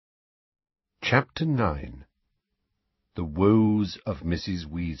Chapter 9. The Woes of Mrs.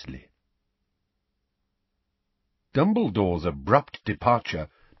 Weasley. Dumbledore's abrupt departure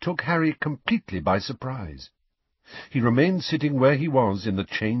took Harry completely by surprise. He remained sitting where he was in the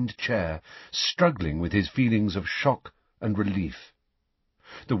chained chair, struggling with his feelings of shock and relief.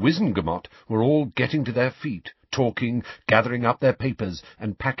 The Wizengamot were all getting to their feet, talking, gathering up their papers,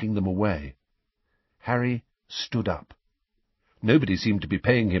 and packing them away. Harry stood up. Nobody seemed to be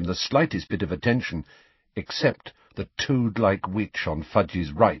paying him the slightest bit of attention, except the toad-like witch on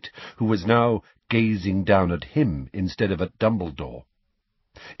Fudge's right, who was now gazing down at him instead of at Dumbledore.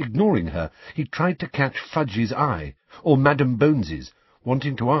 Ignoring her, he tried to catch Fudge's eye, or Madam Bones's,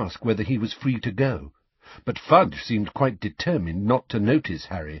 wanting to ask whether he was free to go. But Fudge seemed quite determined not to notice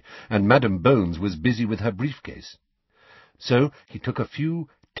Harry, and Madam Bones was busy with her briefcase. So he took a few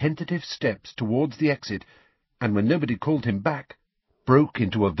tentative steps towards the exit, and when nobody called him back, broke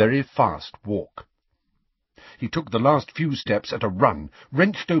into a very fast walk. He took the last few steps at a run,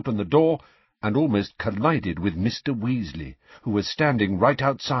 wrenched open the door, and almost collided with Mr. Weasley, who was standing right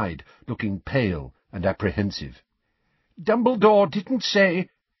outside, looking pale and apprehensive. "Dumbledore didn't say—"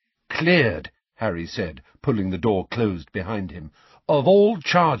 "Cleared," Harry said, pulling the door closed behind him. "Of all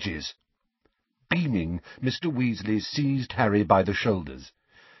charges." Beaming, Mr. Weasley seized Harry by the shoulders.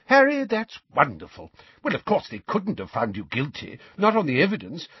 "Harry, that's wonderful. Well, of course they couldn't have found you guilty, not on the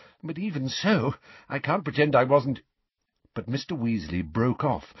evidence, but even so, I can't pretend I wasn't—" But Mr. Weasley broke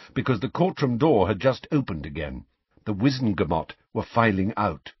off, because the courtroom door had just opened again. The Wizengamot were filing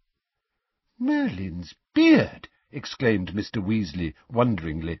out. "Merlin's beard!" exclaimed Mr. Weasley,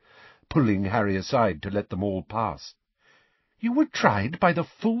 wonderingly, pulling Harry aside to let them all pass. "You were tried by the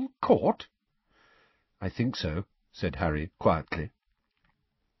full court?" "I think so," said Harry quietly.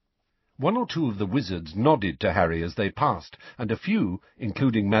 One or two of the wizards nodded to Harry as they passed, and a few,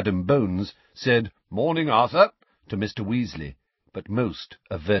 including Madam Bones, said, "Morning, Arthur," to Mr. Weasley, but most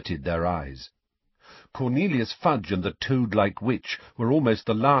averted their eyes. Cornelius Fudge and the toad-like witch were almost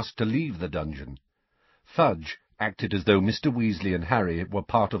the last to leave the dungeon. Fudge acted as though Mr. Weasley and Harry were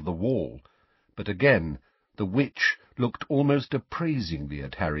part of the wall, but again the witch looked almost appraisingly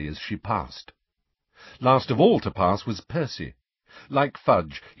at Harry as she passed. Last of all to pass was Percy. Like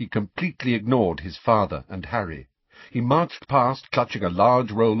Fudge, he completely ignored his father and Harry. He marched past, clutching a large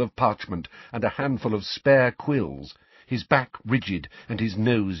roll of parchment and a handful of spare quills, his back rigid and his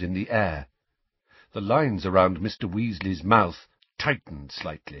nose in the air. The lines around Mr. Weasley's mouth tightened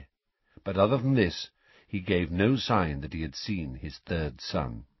slightly, but other than this, he gave no sign that he had seen his third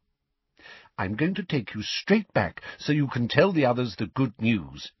son. "I'm going to take you straight back so you can tell the others the good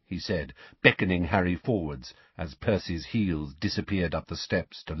news," he said, beckoning Harry forwards as Percy's heels disappeared up the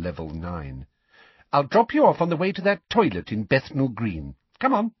steps to level 9. "I'll drop you off on the way to that toilet in Bethnal Green.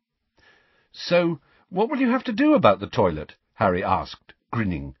 Come on." "So, what will you have to do about the toilet?" Harry asked,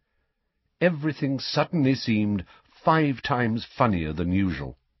 grinning. Everything suddenly seemed 5 times funnier than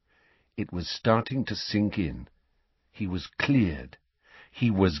usual. It was starting to sink in. He was cleared. He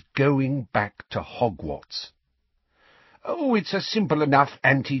was going back to Hogwarts. "Oh, it's a simple enough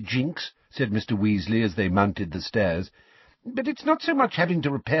anti-jinx," said Mr. Weasley as they mounted the stairs. "But it's not so much having to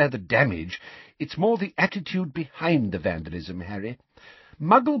repair the damage, it's more the attitude behind the vandalism, Harry.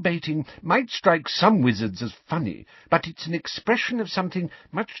 Muggle-baiting might strike some wizards as funny, but it's an expression of something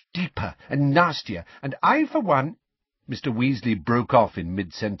much deeper and nastier, and I, for one—" Mr. Weasley broke off in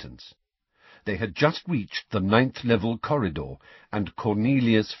mid-sentence. They had just reached the 9th-level corridor, and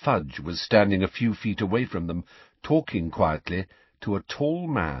Cornelius Fudge was standing a few feet away from them, talking quietly to a tall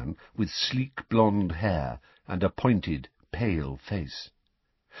man with sleek blonde hair and a pointed, pale face.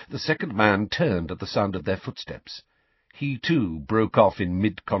 The second man turned at the sound of their footsteps. He, too, broke off in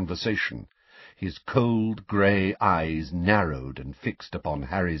mid-conversation. His cold grey eyes narrowed and fixed upon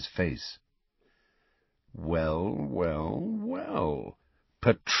Harry's face. "Well, well, well,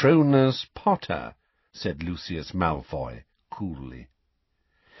 Patronus Potter," said Lucius Malfoy, coolly.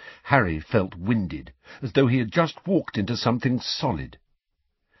 Harry felt winded, as though he had just walked into something solid.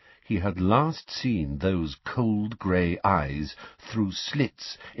 He had last seen those cold grey eyes through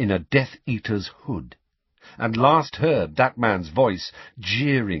slits in a Death Eater's hood, and last heard that man's voice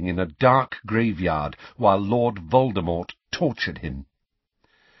jeering in a dark graveyard while Lord Voldemort tortured him.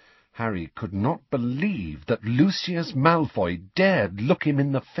 Harry could not believe that Lucius Malfoy dared look him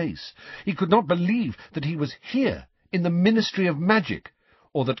in the face. He could not believe that he was here, in the Ministry of Magic,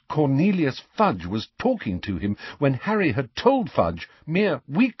 or that Cornelius Fudge was talking to him when Harry had told Fudge mere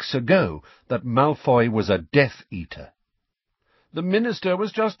weeks ago that Malfoy was a Death Eater. "The Minister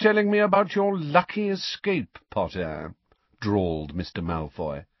was just telling me about your lucky escape, Potter," drawled Mr.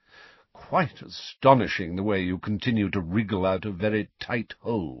 Malfoy. quite astonishing the way you continue to wriggle out of very tight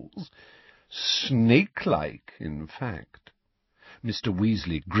holes. Snake-like, in fact." Mr.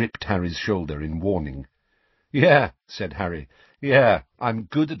 Weasley gripped Harry's shoulder in warning. "Yeah," said Harry. "Yeah, I'm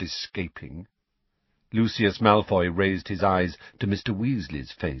good at escaping." Lucius Malfoy raised his eyes to Mr.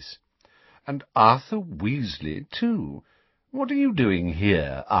 Weasley's face. "And Arthur Weasley, too. What are you doing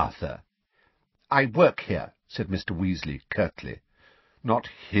here, Arthur?" "I work here," said Mr. Weasley curtly. "Not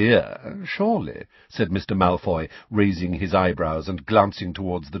here, surely," said Mr. Malfoy, raising his eyebrows and glancing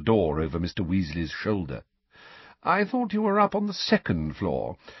towards the door over Mr. Weasley's shoulder. "I thought you were up on the second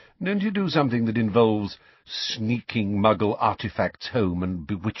floor. Don't you do something that involves sneaking Muggle artifacts home and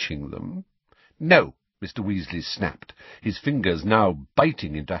bewitching them?" "No," Mr. Weasley snapped, his fingers now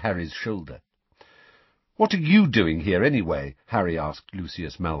biting into Harry's shoulder. "What are you doing here, anyway?" Harry asked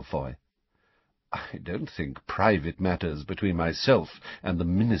Lucius Malfoy. "I don't think private matters between myself and the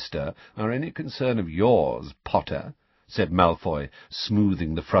Minister are any concern of yours, Potter," said Malfoy,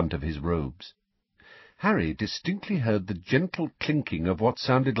 smoothing the front of his robes. Harry distinctly heard the gentle clinking of what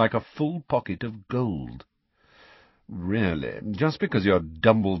sounded like a full pocket of gold. "Really, just because you're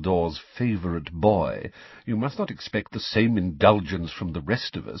Dumbledore's favourite boy, you must not expect the same indulgence from the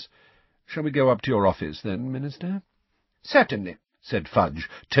rest of us. Shall we go up to your office, then, Minister?" "Certainly," said Fudge,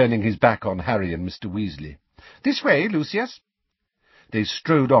 turning his back on Harry and Mr. Weasley. "This way, Lucius." They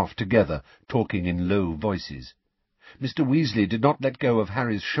strode off together, talking in low voices. Mr. Weasley did not let go of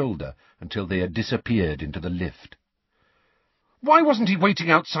Harry's shoulder until they had disappeared into the lift. "Why wasn't he waiting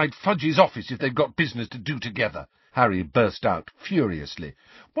outside Fudge's office if they've got business to do together?" Harry burst out furiously.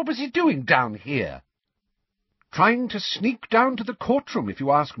 "What was he doing down here?" "Trying to sneak down to the courtroom, if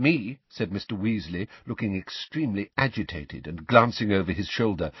you ask me," said Mr. Weasley, looking extremely agitated and glancing over his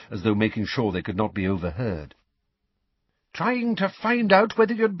shoulder as though making sure they could not be overheard. "Trying to find out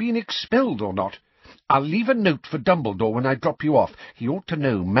whether you'd been expelled or not. I'll leave a note for Dumbledore when I drop you off. He ought to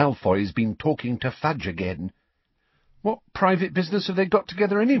know Malfoy's been talking to Fudge again." "What private business have they got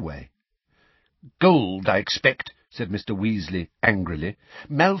together anyway?" "Gold, I expect," said Mr. Weasley angrily.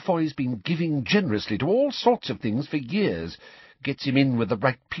 "Malfoy's been giving generously to all sorts of things for years. Gets him in with the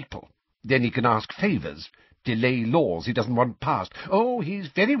right people. Then he can ask favours, delay laws he doesn't want passed. Oh, he's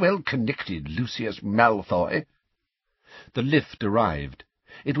very well connected, Lucius Malfoy." The lift arrived.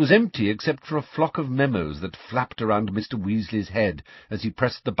 It was empty except for a flock of memos that flapped around Mr. Weasley's head as he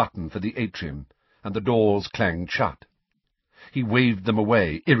pressed the button for the atrium, and the doors clanged shut. He waved them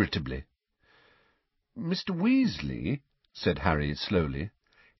away irritably. "Mr. Weasley," said Harry slowly,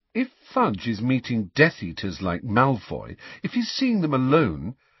 "if Fudge is meeting Death Eaters like Malfoy, if he's seeing them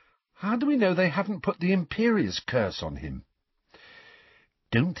alone, how do we know they haven't put the Imperious Curse on him?"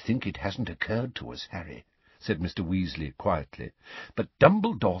 "Don't think it hasn't occurred to us, Harry," said Mr. Weasley quietly, "but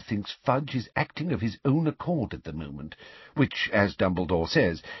Dumbledore thinks Fudge is acting of his own accord at the moment, which, as Dumbledore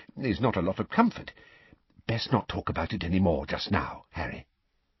says, is not a lot of comfort. Best not talk about it any more just now, Harry."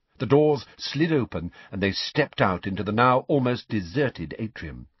 The doors slid open, and they stepped out into the now almost deserted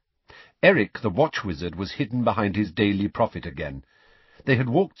atrium. Eric, the watch wizard, was hidden behind his daily prophet again. They had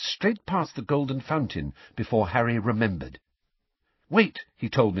walked straight past the golden fountain before Harry remembered. "Wait," he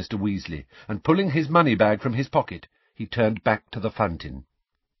told Mr. Weasley, and pulling his money-bag from his pocket, he turned back to the fountain.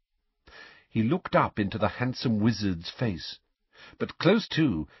 He looked up into the handsome wizard's face, but close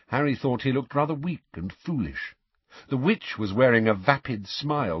to, Harry thought he looked rather weak and foolish. The witch was wearing a vapid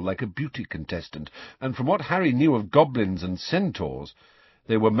smile like a beauty contestant, and from what Harry knew of goblins and centaurs,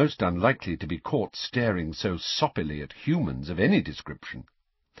 they were most unlikely to be caught staring so soppily at humans of any description.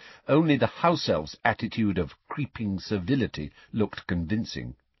 Only the house elf's attitude of creeping servility looked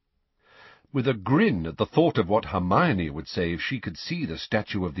convincing. With a grin at the thought of what Hermione would say if she could see the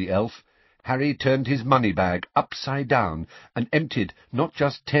statue of the elf, Harry turned his money-bag upside down and emptied not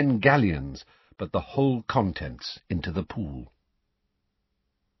just 10 galleons, but the whole contents into the pool.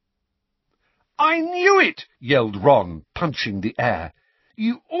 "I knew it!" yelled Ron, punching the air.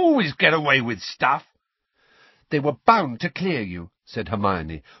 "You always get away with stuff." "They were bound to clear you," said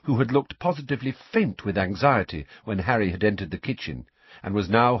Hermione, who had looked positively faint with anxiety when Harry had entered the kitchen, and was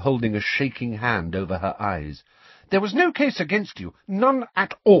now holding a shaking hand over her eyes. "There was no case against you, none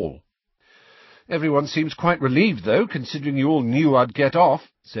at all." "Everyone seems quite relieved, though, considering you all knew I'd get off,"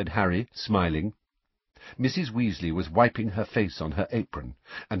 said Harry, smiling. Mrs. Weasley was wiping her face on her apron,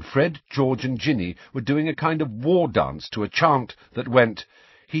 and Fred, George, and Ginny were doing a kind of war dance to a chant that went,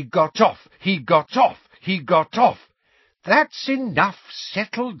 "He got off! He got off! He got off!" "That's enough!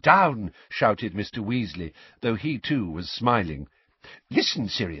 Settle down!" shouted Mr. Weasley, though he too was smiling. "Listen,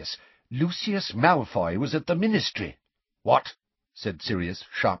 Sirius. Lucius Malfoy was at the Ministry." "What?" said Sirius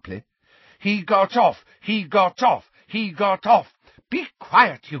sharply. He got off! He got off! He got off! Be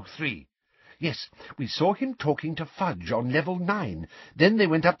quiet, you three! Yes, we saw him talking to Fudge on level 9. Then they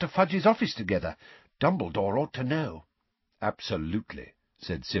went up to Fudge's office together. Dumbledore ought to know. Absolutely,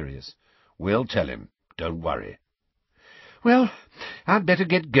 said Sirius. We'll tell him. Don't worry. Well, I'd better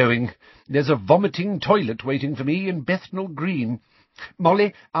get going. There's a vomiting toilet waiting for me in Bethnal Green.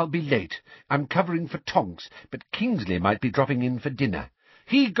 Molly, I'll be late. I'm covering for Tonks, but Kingsley might be dropping in for dinner.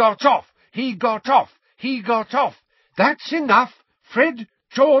 He got off! He got off! He got off! That's enough! Fred,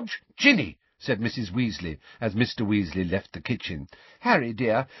 George, Ginny, said Mrs. Weasley, as Mr. Weasley left the kitchen. Harry,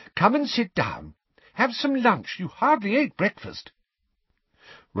 dear, come and sit down. Have some lunch. You hardly ate breakfast.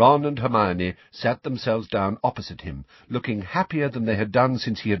 Ron and Hermione sat themselves down opposite him, looking happier than they had done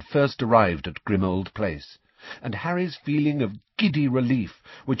since he had first arrived at Grimmauld Place, and Harry's feeling of giddy relief,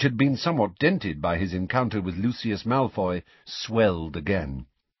 which had been somewhat dented by his encounter with Lucius Malfoy, swelled again.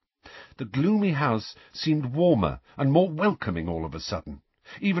 The gloomy house seemed warmer and more welcoming all of a sudden.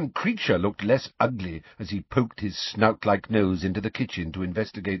 Even Creature looked less ugly as he poked his snout-like nose into the kitchen to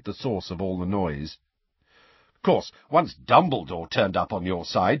investigate the source of all the noise. Of course, once Dumbledore turned up on your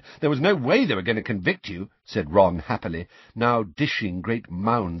side, there was no way they were going to convict you, said Ron happily, now dishing great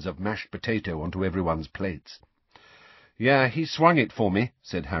mounds of mashed potato onto everyone's plates. Yeah, he swung it for me,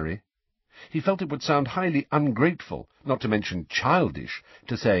 said Harry. He felt it would sound highly ungrateful, not to mention childish,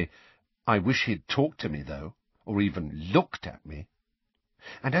 to say, I wish he'd talked to me, though, or even looked at me.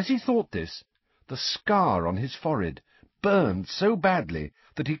 And as he thought this, the scar on his forehead burned so badly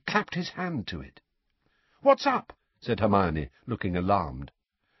that he clapped his hand to it. "What's up?" said Hermione, looking alarmed.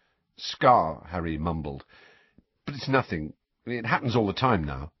 "Scar," Harry mumbled. "But it's nothing. It happens all the time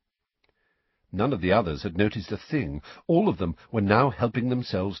now." None of the others had noticed a thing. All of them were now helping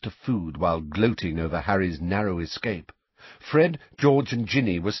themselves to food while gloating over Harry's narrow escape. Fred, George, and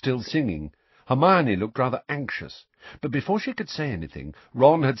Ginny were still singing. Hermione looked rather anxious, but before she could say anything,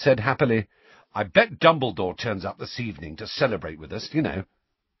 Ron had said happily, "I bet Dumbledore turns up this evening to celebrate with us, you know."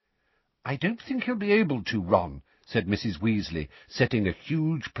 "I don't think he'll be able to, Ron," said Mrs. Weasley, setting a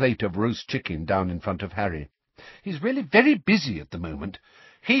huge plate of roast chicken down in front of Harry. "He's really very busy at the moment."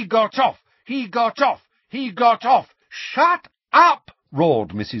 "He got off! He got off! He got off! Shut up!" roared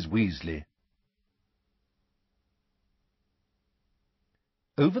Mrs. Weasley.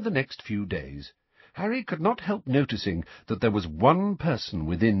 Over the next few days, Harry could not help noticing that there was one person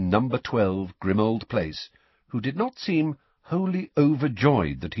within number 12 Grimmauld Place who did not seem wholly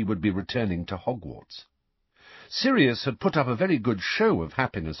overjoyed that he would be returning to Hogwarts. Sirius had put up a very good show of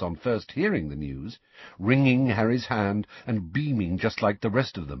happiness on first hearing the news, wringing Harry's hand and beaming just like the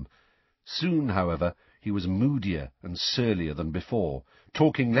rest of them. Soon, however, he was moodier and surlier than before,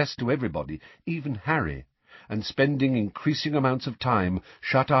 talking less to everybody, even Harry, and spending increasing amounts of time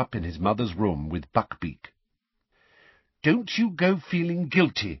shut up in his mother's room with Buckbeak. "Don't you go feeling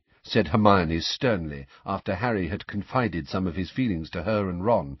guilty," said Hermione sternly, after Harry had confided some of his feelings to her and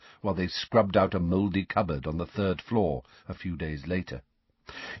Ron while they scrubbed out a mouldy cupboard on the 3rd floor a few days later.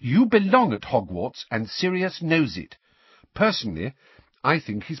 "You belong at Hogwarts, and Sirius knows it. Personally, I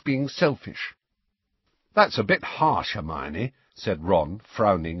think he's being selfish." "That's a bit harsh, Hermione," said Ron,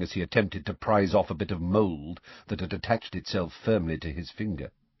 frowning as he attempted to prise off a bit of mould that had attached itself firmly to his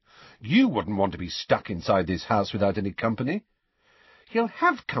finger. "You wouldn't want to be stuck inside this house without any company." "He'll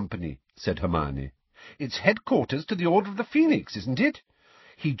have company," said Hermione. "It's headquarters to the Order of the Phoenix, isn't it?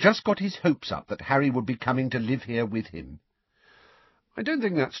 He just got his hopes up that Harry would be coming to live here with him." "I don't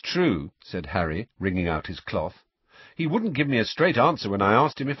think that's true," said Harry, wringing out his cloth. "He wouldn't give me a straight answer when I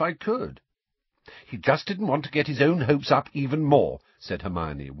asked him if I could." "He just didn't want to get his own hopes up even more," said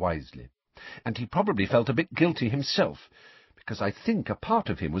Hermione wisely. "And he probably felt a bit guilty himself, because I think a part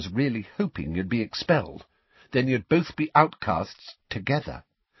of him was really hoping you'd be expelled. Then you'd both be outcasts together."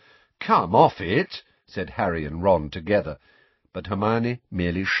 "Come off it," said Harry and Ron together, but Hermione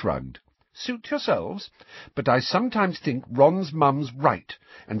merely shrugged. "Suit yourselves, but I sometimes think Ron's mum's right,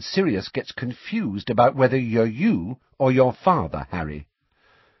 and Sirius gets confused about whether you're you or your father, Harry."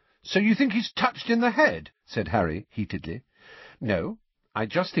 "So you think he's touched in the head?" said Harry heatedly. "No, I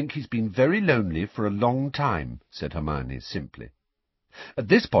just think he's been very lonely for a long time," said Hermione simply. At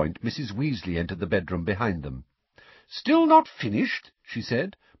this point Mrs. Weasley entered the bedroom behind them. "Still not finished?" she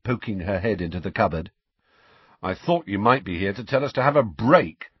said, poking her head into the cupboard. "I thought you might be here to tell us to have a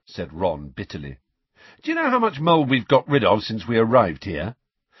break," said Ron bitterly. "Do you know how much mould we've got rid of since we arrived here?"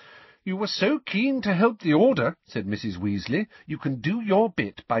 "You were so keen to help the Order," said Mrs. Weasley, "you can do your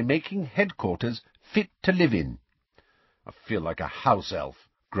bit by making headquarters fit to live in." "I feel like a house elf,"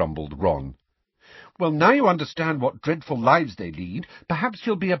 grumbled Ron. "Well, now you understand what dreadful lives they lead, perhaps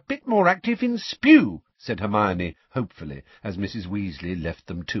you'll be a bit more active in spew," said Hermione hopefully, as Mrs. Weasley left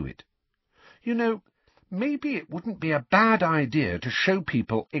them to it. "You know, maybe it wouldn't be a bad idea to show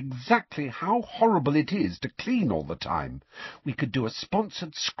people exactly how horrible it is to clean all the time. We could do a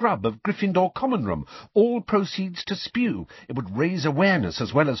sponsored scrub of Gryffindor Common Room, all proceeds to spew. It would raise awareness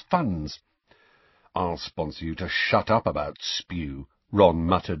as well as funds." "I'll sponsor you to shut up about spew," Ron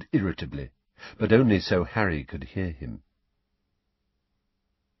muttered irritably, but only so Harry could hear him.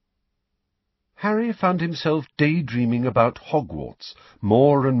 Harry found himself daydreaming about Hogwarts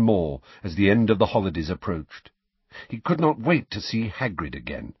more and more as the end of the holidays approached. He could not wait to see Hagrid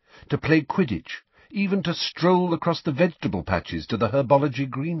again, to play Quidditch, even to stroll across the vegetable patches to the herbology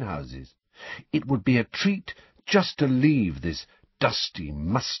greenhouses. It would be a treat just to leave this dusty,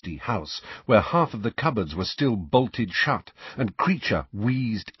 musty house, where half of the cupboards were still bolted shut, and Creature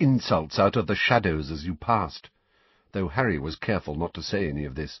wheezed insults out of the shadows as you passed, though Harry was careful not to say any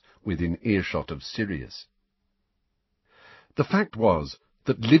of this within earshot of Sirius. The fact was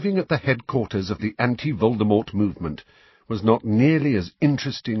that living at the headquarters of the anti-Voldemort movement was not nearly as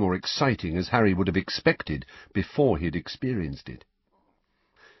interesting or exciting as Harry would have expected before he had experienced it.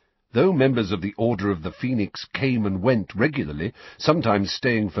 Though members of the Order of the Phoenix came and went regularly, sometimes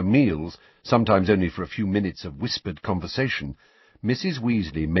staying for meals, sometimes only for a few minutes of whispered conversation, Mrs.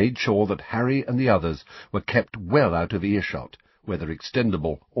 Weasley made sure that Harry and the others were kept well out of earshot, whether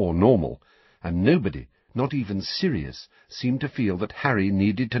extendable or normal, and nobody, not even Sirius, seemed to feel that Harry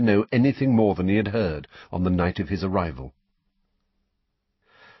needed to know anything more than he had heard on the night of his arrival.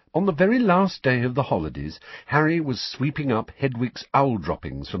 On the very last day of the holidays, Harry was sweeping up Hedwig's owl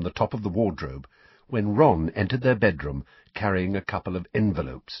droppings from the top of the wardrobe, when Ron entered their bedroom, carrying a couple of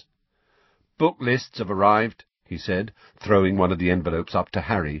envelopes. "Book lists have arrived," he said, throwing one of the envelopes up to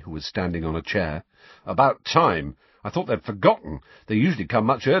Harry, who was standing on a chair. "About time. I thought they'd forgotten. They usually come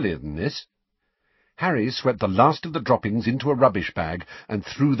much earlier than this." Harry swept the last of the droppings into a rubbish bag and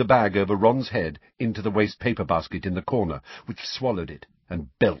threw the bag over Ron's head into the waste paper basket in the corner, which swallowed it and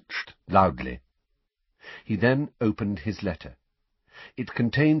belched loudly. He then opened his letter. It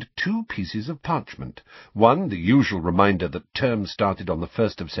contained 2 pieces of parchment, one the usual reminder that term started on the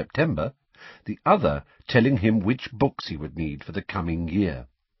 1st of September, the other telling him which books he would need for the coming year.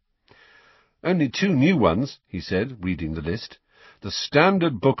 "Only 2 new ones," he said, reading the list. "The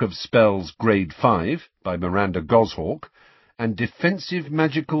Standard Book of Spells, Grade 5, by Miranda Goshawk, and Defensive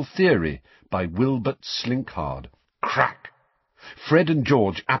Magical Theory, by Wilbert Slinkhard." Crack! Fred and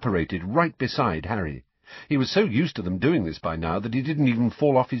George apparated right beside Harry. He was so used to them doing this by now that he didn't even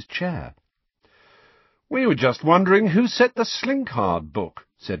fall off his chair. "We were just wondering who set the Slinkhard book,"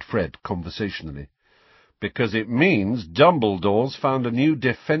 said Fred conversationally. "Because it means Dumbledore's found a new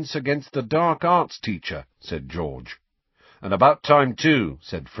defence against the dark arts teacher," said George. "And about time, too,"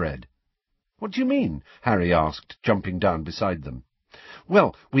 said Fred. "What do you mean?" Harry asked, jumping down beside them.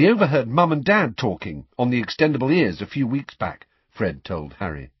 "Well, we overheard Mum and Dad talking on the extendable ears a few weeks back," Fred told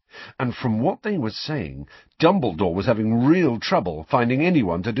Harry. "And from what they were saying, Dumbledore was having real trouble finding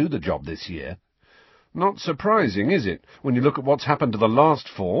anyone to do the job this year." "Not surprising, is it, when you look at what's happened to the last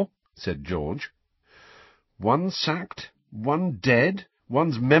 4, said George. "One sacked, one dead,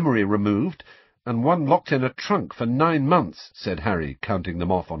 one's memory removed, and one locked in a trunk for 9 months, said Harry, counting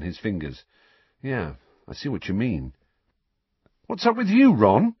them off on his fingers. "Yeah, I see what you mean." "What's up with you,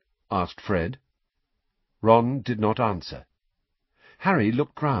 Ron?" asked Fred. Ron did not answer. Harry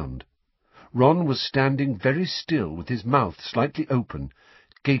looked round. Ron was standing very still with his mouth slightly open,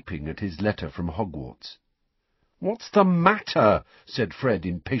 gaping at his letter from Hogwarts. "What's the matter?" said Fred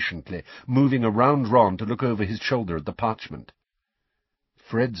impatiently, moving around Ron to look over his shoulder at the parchment.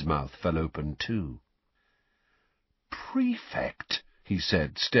 Fred's mouth fell open too. "Prefect," he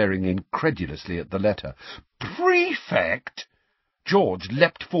said, staring incredulously at the letter. "Prefect!" George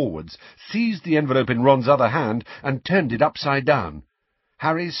leapt forwards, seized the envelope in Ron's other hand, and turned it upside down.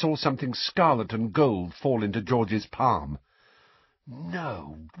 Harry saw something scarlet and gold fall into George's palm.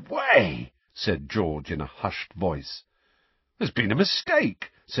 "No way!" said George in a hushed voice. "There's been a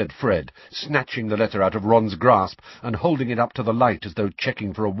mistake," said Fred, snatching the letter out of Ron's grasp and holding it up to the light as though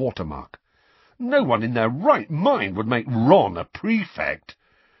checking for a watermark. "No one in their right mind would make Ron a prefect."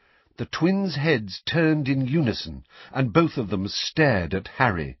 The twins' heads turned in unison, and both of them stared at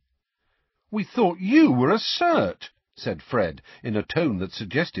Harry. "We thought you were a cert," said Fred, in a tone that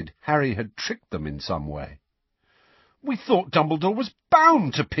suggested Harry had tricked them in some way. "We thought Dumbledore was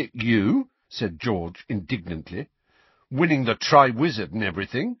bound to pick you," said George indignantly. "Winning the Triwizard and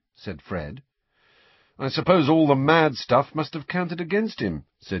everything," said Fred. "I suppose all the mad stuff must have counted against him,"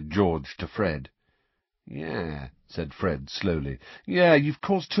 said George to Fred. "Yeah," said Fred slowly. "Yeah, you've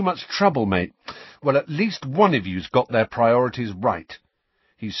caused too much trouble, mate. Well, at least one of you's got their priorities right."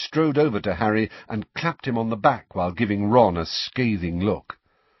 He strode over to Harry and clapped him on the back while giving Ron a scathing look.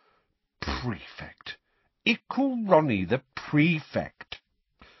 "Prefect! Ickle Ronnie the prefect!"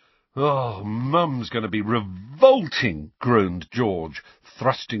 "Oh, Mum's going to be revolting," groaned George,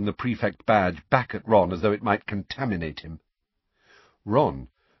 thrusting the prefect badge back at Ron as though it might contaminate him. Ron,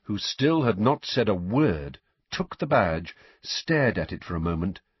 who still had not said a word, took the badge, stared at it for a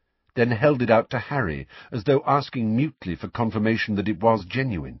moment, then held it out to Harry, as though asking mutely for confirmation that it was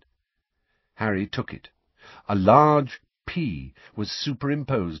genuine. Harry took it. A large P was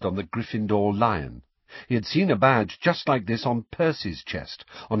superimposed on the Gryffindor lion. He had seen a badge just like this on Percy's chest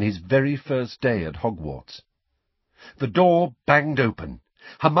on his very first day at Hogwarts. The door banged open.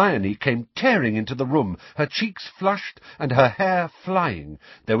 Hermione came tearing into the room, her cheeks flushed and her hair flying.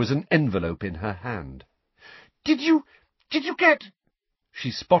 There was an envelope in her hand. Did you get—"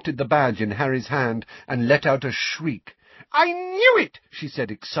 She spotted the badge in Harry's hand and let out a shriek. "I knew it!" she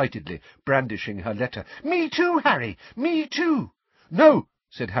said excitedly, brandishing her letter. "Me too, Harry! Me too!" "No!"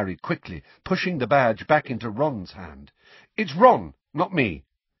 said Harry quickly, pushing the badge back into Ron's hand. "It's Ron, not me."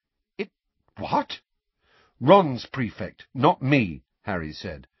 "What?" "Ron's prefect, not me," Harry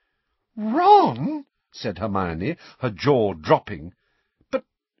said. "Ron?" said Hermione, her jaw dropping. "But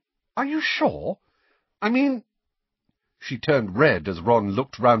are you sure? I mean—" She turned red as Ron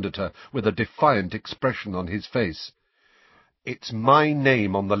looked round at her with a defiant expression on his face. "It's my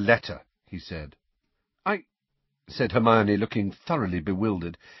name on the letter," he said. "I—" said Hermione, looking thoroughly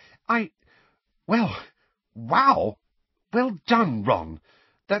bewildered. Well, wow! Well done, Ron.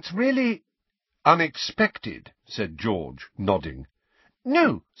 That's really—" "Unexpected," said George, nodding.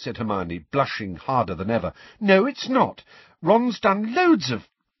 "No," said Hermione, blushing harder than ever. "No, it's not. Ron's done loads of—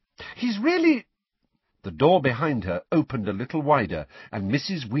 He's really—" The door behind her opened a little wider, and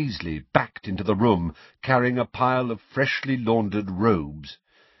Mrs. Weasley backed into the room, carrying a pile of freshly laundered robes.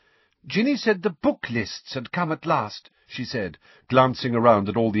 "Ginny said the book lists had come at last," she said, glancing around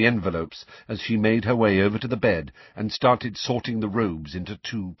at all the envelopes as she made her way over to the bed and started sorting the robes into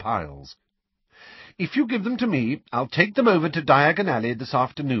 2 piles. "If you give them to me, I'll take them over to Diagon Alley this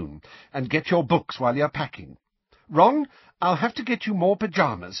afternoon, and get your books while you're packing. Ron, I'll have to get you more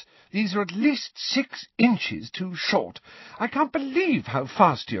pyjamas. These are at least 6 inches too short. I can't believe how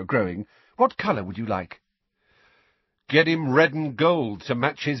fast you're growing. What colour would you like?" "Get him red and gold to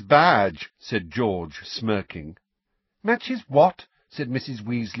match his badge," said George, smirking. "Match his what?" said Mrs.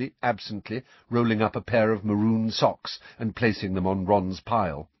 Weasley absently, rolling up a pair of maroon socks and placing them on Ron's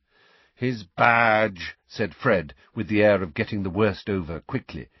pile. "His badge," said Fred, with the air of getting the worst over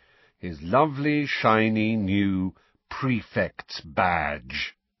quickly. "His lovely, shiny, new prefect's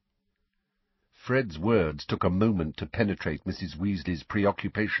badge." Fred's words took a moment to penetrate Mrs. Weasley's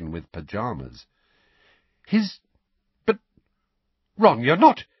preoccupation with pyjamas. But, Ron, you're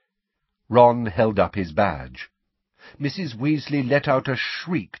not—" Ron held up his badge. Mrs. Weasley let out a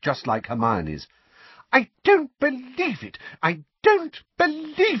shriek just like Hermione's. "I don't believe it! I don't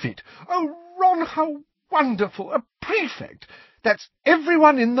believe it! Oh, Ron, how wonderful! A prefect! That's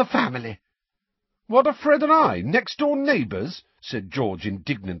everyone in the family!" "What are Fred and I, next-door neighbours?" said George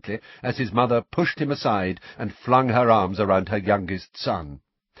indignantly, as his mother pushed him aside and flung her arms around her youngest son.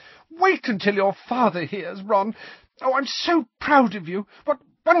 "Wait until your father hears, Ron. Oh, I'm so proud of you. What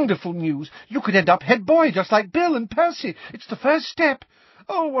wonderful news! You could end up head boy just like Bill and Percy. It's the first step.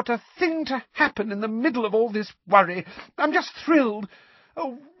 Oh, what a thing to happen in the middle of all this worry. I'm just thrilled.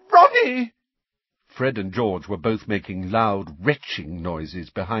 Oh, Ronnie!" Fred and George were both making loud retching noises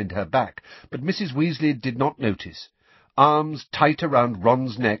behind her back, but Mrs. Weasley did not notice. Arms tight around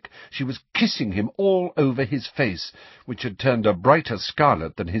Ron's neck, she was kissing him all over his face, which had turned a brighter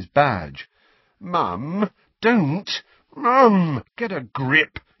scarlet than his badge. "Mum, don't! Mum, get a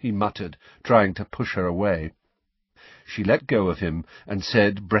grip!" he muttered, trying to push her away. She let go of him and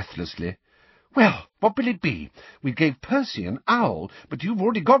said breathlessly, "Well, what will it be? We gave Percy an owl, but you've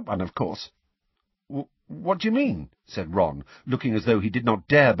already got one, of course." "What do you mean?" said Ron, looking as though he did not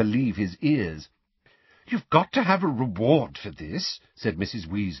dare believe his ears. "You've got to have a reward for this," said Mrs.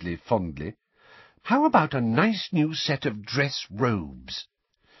 Weasley fondly. "How about a nice new set of dress robes?"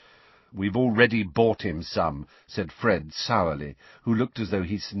 "We've already bought him some," said Fred sourly, who looked as though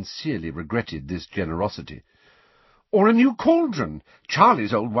he sincerely regretted this generosity. "Or a new cauldron.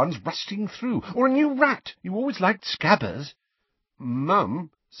 Charlie's old one's rusting through. Or a new rat. You always liked scabbers."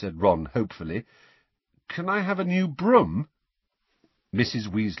 "Mum," said Ron hopefully, "can I have a new broom?" Mrs.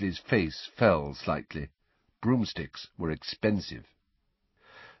 Weasley's face fell slightly. Broomsticks were expensive.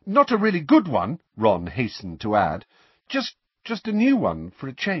 Not a really good one, Ron hastened to add. Just a new one for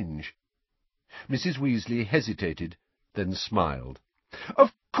a change. Mrs. Weasley hesitated, then smiled.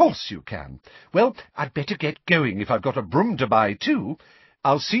 Of course you can. Well, I'd better get going if I've got a broom to buy too.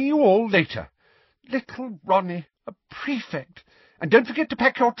 I'll see you all later. Little Ronnie, a prefect. And don't forget to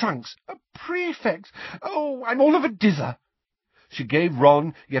pack your trunks. A prefect. Oh, I'm all of a dither. She gave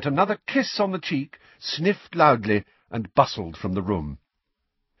Ron yet another kiss on the cheek, sniffed loudly, and bustled from the room.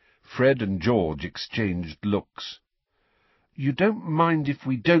 Fred and George exchanged looks. You don't mind if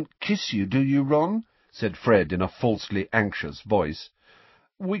we don't kiss you, do you, Ron? Said Fred in a falsely anxious voice.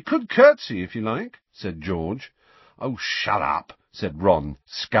 We could curtsy, if you like, said George. Oh, shut up, said Ron,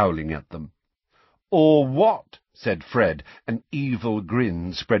 scowling at them. Or what? Said Fred, an evil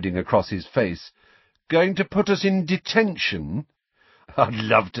grin spreading across his face. Going to put us in detention? I'd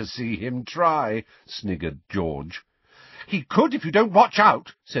love to see him try, sniggered George. He could if you don't watch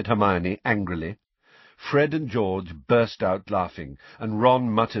out, said Hermione angrily. Fred and George burst out laughing, and Ron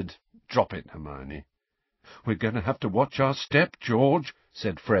muttered, Drop it, Hermione. We're going to have to watch our step, George,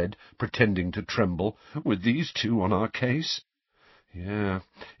 said Fred, pretending to tremble, with these two on our case. Yeah,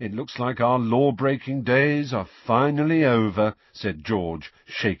 it looks like our law-breaking days are finally over, said George,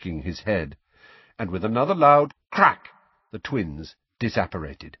 shaking his head. And with another loud crack, the twins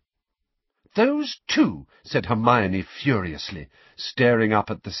disapparated. Those two, said Hermione furiously, staring up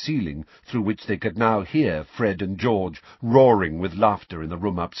at the ceiling, through which they could now hear Fred and George roaring with laughter in the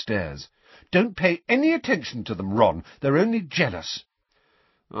room upstairs. Don't pay any attention to them, Ron. They're only jealous.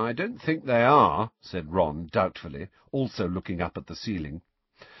 I don't think they are, said Ron doubtfully, also looking up at the ceiling.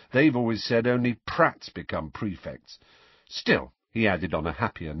 They've always said only prats become prefects. Still, he added on a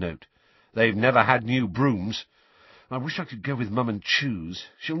happier note, they've never had new brooms. I wish I could go with Mum and choose.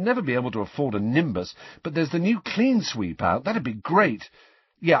 She'll never be able to afford a nimbus, but there's the new clean sweep out. That'd be great.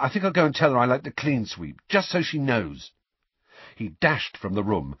 Yeah, I think I'll go and tell her I like the clean sweep, just so she knows. He dashed from the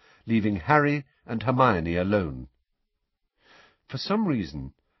room, leaving Harry and Hermione alone. For some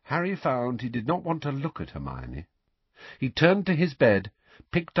reason, Harry found he did not want to look at Hermione. He turned to his bed,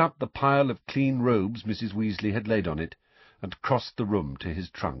 picked up the pile of clean robes Mrs. Weasley had laid on it, and crossed the room to his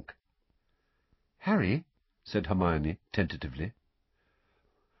trunk. Harry, said Hermione tentatively.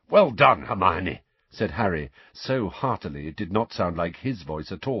 Well done, Hermione, said Harry, so heartily it did not sound like his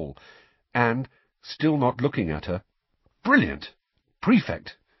voice at all, and, still not looking at her, Brilliant!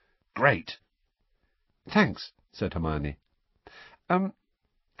 Prefect! Great! Thanks, said Hermione.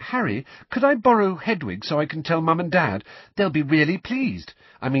 Harry, could I borrow Hedwig so I can tell Mum and Dad? They'll be really pleased.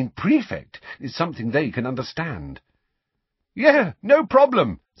 I mean, prefect is something they can understand. Yeah, no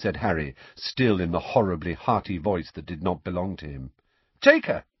problem, said Harry, still in the horribly hearty voice that did not belong to him. Take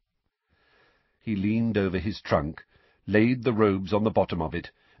her. He leaned over his trunk, laid the robes on the bottom of it,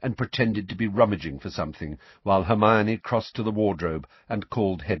 and pretended to be rummaging for something, while Hermione crossed to the wardrobe and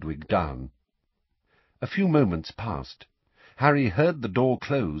called Hedwig down. A few moments passed. Harry heard the door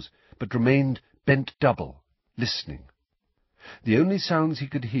close, but remained bent double, listening. The only sounds he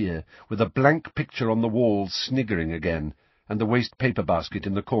could hear were the blank picture on the wall sniggering again, and the waste-paper basket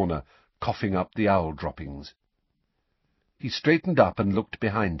in the corner coughing up the owl droppings. He straightened up and looked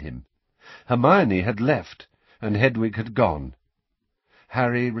behind him. Hermione had left, and Hedwig had gone.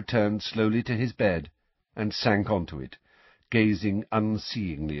 Harry returned slowly to his bed, and sank onto it, gazing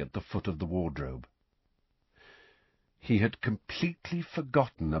unseeingly at the foot of the wardrobe. He had completely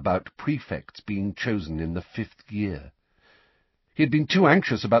forgotten about prefects being chosen in the 5th year. He had been too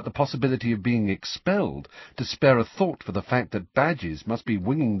anxious about the possibility of being expelled to spare a thought for the fact that badges must be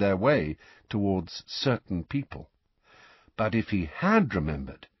winging their way towards certain people. But if he had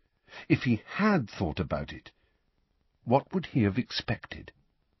remembered, if he had thought about it, what would he have expected?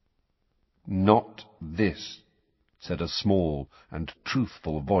 Not this, said a small and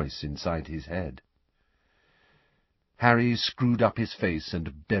truthful voice inside his head. Harry screwed up his face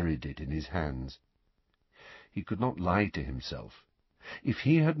and buried it in his hands. He could not lie to himself. If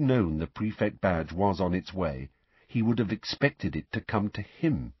he had known the prefect badge was on its way, he would have expected it to come to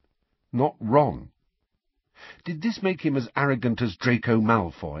him, not Ron. Did this make him as arrogant as Draco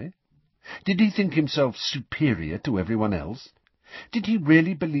Malfoy? Did he think himself superior to everyone else? Did he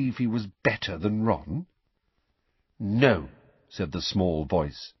really believe he was better than Ron? No, said the small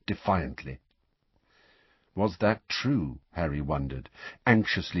voice defiantly. Was that true, Harry wondered,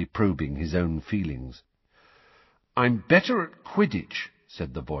 anxiously probing his own feelings. I'm better at Quidditch,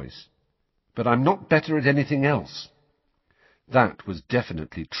 said the voice, but I'm not better at anything else. That was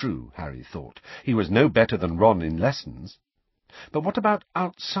definitely true, Harry thought. He was no better than Ron in lessons. But what about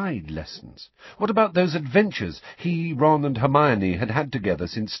outside lessons? What about those adventures he, Ron and Hermione had had together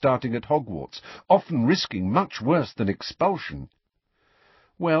since starting at Hogwarts, often risking much worse than expulsion?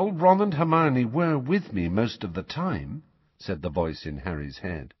 "Well, Ron and Hermione were with me most of the time," said the voice in Harry's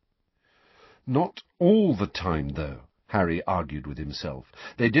head. "Not all the time, though," Harry argued with himself.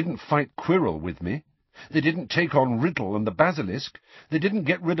 "They didn't fight Quirrell with me. They didn't take on Riddle and the Basilisk. They didn't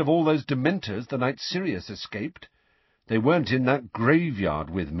get rid of all those Dementors the night Sirius escaped. They weren't in that graveyard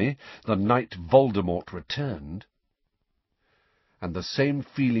with me the night Voldemort returned." And the same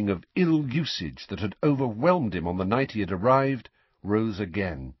feeling of ill usage that had overwhelmed him on the night he had arrived rose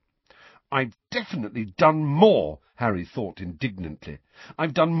again. "I've definitely done more," Harry thought indignantly.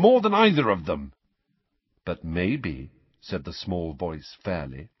 "I've done more than either of them." "But maybe," said the small voice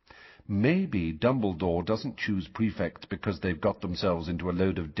fairly, "maybe Dumbledore doesn't choose prefects because they've got themselves into a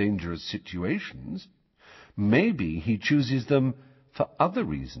load of dangerous situations. Maybe he chooses them for other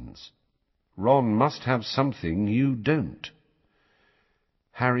reasons. Ron must have something you don't."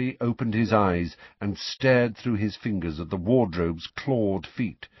 Harry opened his eyes and stared through his fingers at the wardrobe's clawed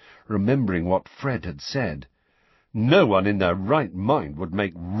feet, remembering what Fred had said. No one in their right mind would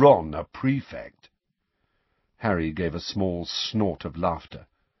make Ron a prefect. Harry gave a small snort of laughter.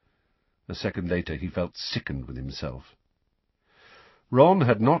 A second later he felt sickened with himself. Ron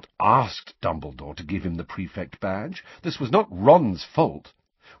had not asked Dumbledore to give him the prefect badge. This was not Ron's fault.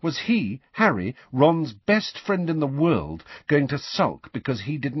 Was he, Harry, Ron's best friend in the world, going to sulk because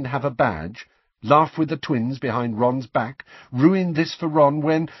he didn't have a badge, laugh with the twins behind Ron's back, ruin this for Ron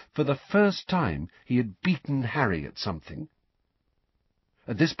when, for the first time, he had beaten Harry at something?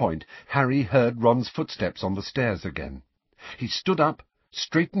 At this point, Harry heard Ron's footsteps on the stairs again. He stood up,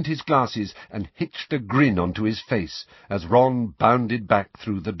 straightened his glasses, and hitched a grin onto his face as Ron bounded back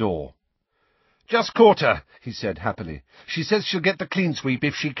through the door. "Just caught her," he said happily. "She says she'll get the clean sweep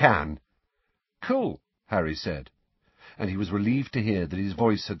if she can." "Cool," Harry said, and he was relieved to hear that his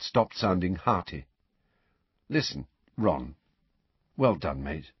voice had stopped sounding hearty. "Listen, Ron. Well done,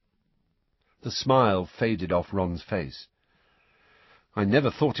 mate." The smile faded off Ron's face. "I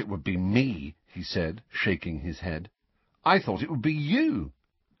never thought it would be me," he said, shaking his head. "I thought it would be you."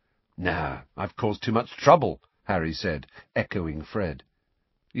 "Nah, I've caused too much trouble," Harry said, echoing Fred.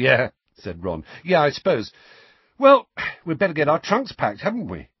 "Yeah," said Ron. "Yeah, I suppose. Well, we'd better get our trunks packed, haven't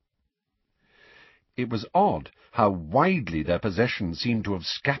we?" It was odd how widely their possessions seemed to have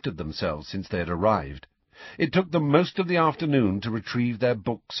scattered themselves since they had arrived. It took them most of the afternoon to retrieve their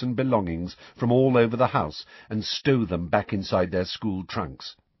books and belongings from all over the house and stow them back inside their school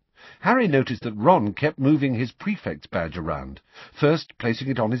trunks. Harry noticed that Ron kept moving his prefect's badge around, first placing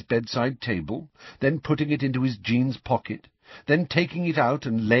it on his bedside table, then putting it into his jeans pocket, then taking it out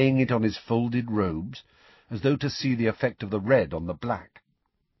and laying it on his folded robes, as though to see the effect of the red on the black.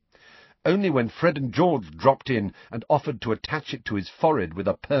 Only when Fred and George dropped in and offered to attach it to his forehead with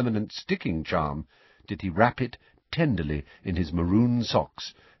a permanent sticking charm did he wrap it tenderly in his maroon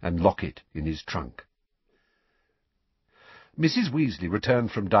socks and lock it in his trunk. Mrs. Weasley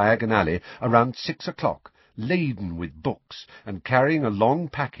returned from Diagon Alley around 6 o'clock, laden with books, and carrying a long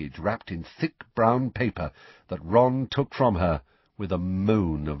package wrapped in thick brown paper that Ron took from her with a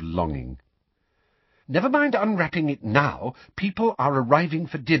moan of longing. "Never mind unwrapping it now. People are arriving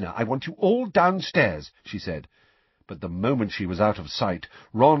for dinner. I want you all downstairs," she said. But the moment she was out of sight,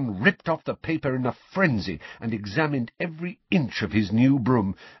 Ron ripped off the paper in a frenzy and examined every inch of his new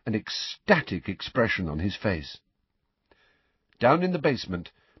broom, an ecstatic expression on his face. Down in the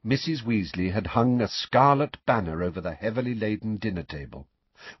basement, Mrs. Weasley had hung a scarlet banner over the heavily laden dinner table,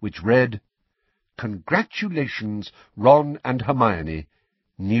 which read, "Congratulations, Ron and Hermione,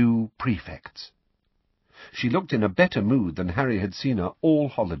 new prefects." She looked in a better mood than Harry had seen her all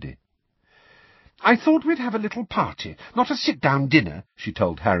holiday. "I thought we'd have a little party, not a sit-down dinner," she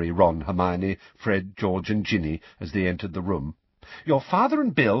told Harry, Ron, Hermione, Fred, George, and Ginny as they entered the room. "Your father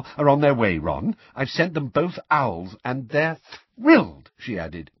and Bill are on their way, Ron. I've sent them both owls, and they're thrilled," she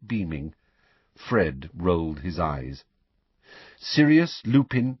added, beaming. Fred rolled his eyes. Sirius,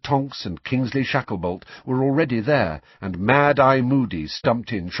 Lupin, Tonks, and Kingsley Shacklebolt were already there, and Mad-Eye Moody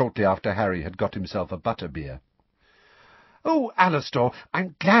stumped in shortly after Harry had got himself a butterbeer. "Oh, Alastor,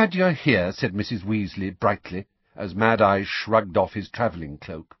 I'm glad you're here," said Mrs. Weasley brightly, as Mad-Eye shrugged off his travelling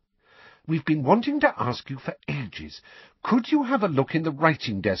cloak. "We've been wanting to ask you for ages. Could you have a look in the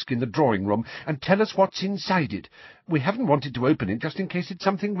writing desk in the drawing-room and tell us what's inside it? We haven't wanted to open it just in case it's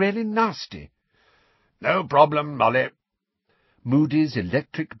something really nasty." "No problem, Molly." Moody's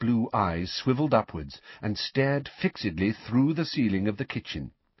electric blue eyes swivelled upwards and stared fixedly through the ceiling of the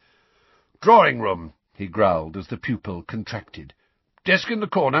kitchen. "Drawing-room," he growled as the pupil contracted. "Desk in the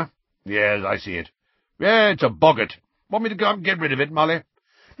corner? Yes, I see it. Yeah, it's a boggart. Want me to go up and get rid of it, Molly?"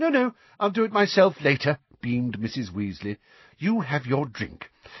 "No, I'll do it myself later," beamed Mrs. Weasley. "You have your drink.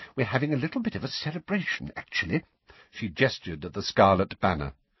 We're having a little bit of a celebration, actually." She gestured at the scarlet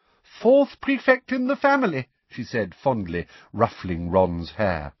banner. "Fourth prefect in the family," she said fondly, ruffling Ron's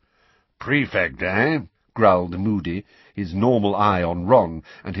hair. "Prefect, eh?" growled Moody, his normal eye on Ron,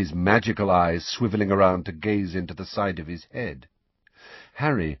 and his magical eyes swivelling around to gaze into the side of his head.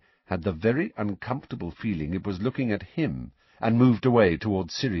 Harry had the very uncomfortable feeling it was looking at him, and moved away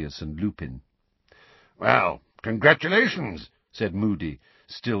towards Sirius and Lupin. "Well, congratulations," said Moody,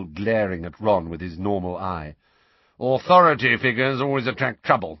 still glaring at Ron with his normal eye. "Authority figures always attract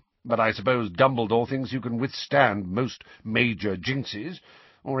trouble, but I suppose Dumbledore thinks you can withstand most major jinxes,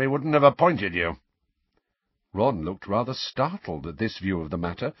 or he wouldn't have appointed you." Ron looked rather startled at this view of the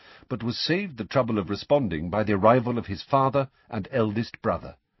matter, but was saved the trouble of responding by the arrival of his father and eldest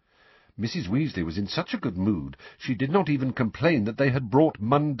brother. Mrs. Weasley was in such a good mood, she did not even complain that they had brought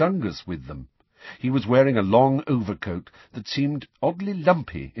Mundungus with them. He was wearing a long overcoat that seemed oddly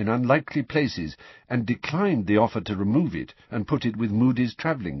lumpy in unlikely places, and declined the offer to remove it and put it with Moody's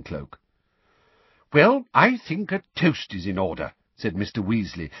travelling cloak. "Well, I think a toast is in order," said Mr.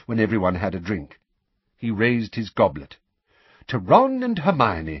 Weasley when everyone had a drink. He raised his goblet. "To Ron and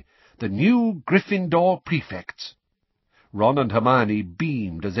Hermione, the new Gryffindor prefects." Ron and Hermione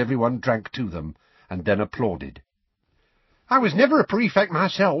beamed as everyone drank to them, and then applauded. "I was never a prefect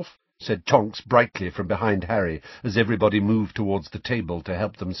myself," said Tonks brightly from behind Harry, as everybody moved towards the table to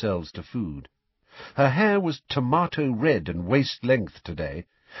help themselves to food. Her hair was tomato-red and waist-length today.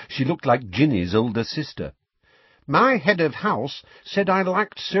 She looked like Ginny's older sister. "My head of house said I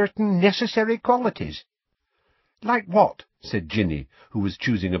lacked certain necessary qualities." "Like what?" said Ginny, who was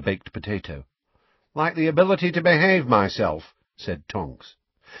choosing a baked potato. "Like the ability to behave myself," said Tonks.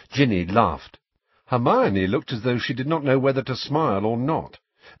 Ginny laughed. Hermione looked as though she did not know whether to smile or not,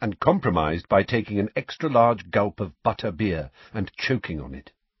 and compromised by taking an extra-large gulp of butter beer and choking on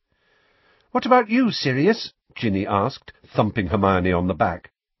it. "What about you, Sirius?" Ginny asked, thumping Hermione on the back.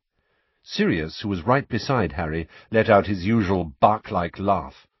 Sirius, who was right beside Harry, let out his usual bark-like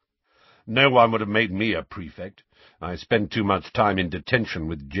laugh. "No one would have made me a prefect. I spent too much time in detention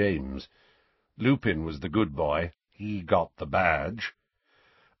with James. Lupin was the good boy. He got the badge.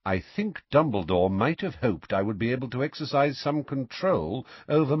 I think Dumbledore might have hoped I would be able to exercise some control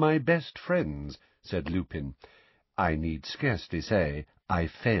over my best friends," said Lupin. I need scarcely say I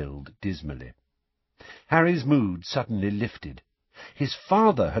failed dismally. Harry's mood suddenly lifted. His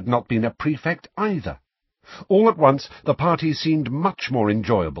father had not been a prefect either. All at once the party seemed much more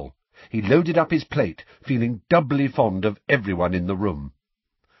enjoyable. He loaded up his plate, feeling doubly fond of everyone in the room.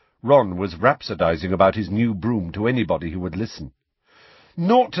 Ron was rhapsodizing about his new broom to anybody who would listen.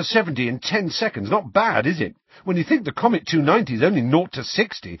 0 to 70 in 10 seconds, not bad, is it? When you think the Comet 290 is only 0 to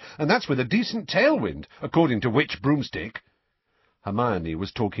 60, and that's with a decent tailwind, according to Witch Broomstick. Hermione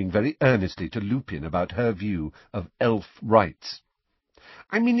was talking very earnestly to Lupin about her view of elf rights.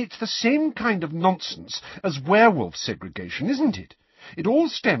 "I mean, it's the same kind of nonsense as werewolf segregation, isn't it? It all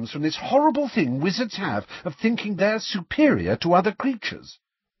stems from this horrible thing wizards have of thinking they're superior to other creatures."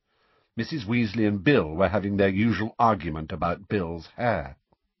 Mrs. Weasley and Bill were having their usual argument about Bill's hair.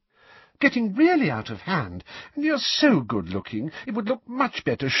 "Getting really out of hand, and you're so good-looking, it would look much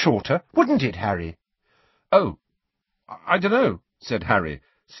better shorter, wouldn't it, Harry?" "Oh, I don't know," said Harry,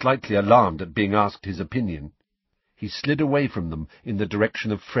 slightly alarmed at being asked his opinion. He slid away from them in the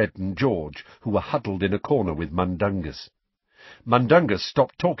direction of Fred and George, who were huddled in a corner with Mundungus. Mundungus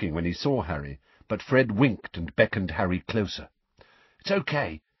stopped talking when he saw Harry, but Fred winked and beckoned Harry closer. "It's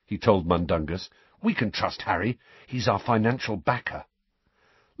okay," he told Mundungus. "We can trust Harry. He's our financial backer."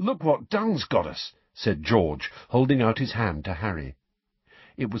 "Look what Dung's got us," said George, holding out his hand to Harry.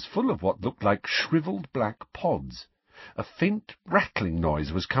 It was full of what looked like shriveled black pods. A faint rattling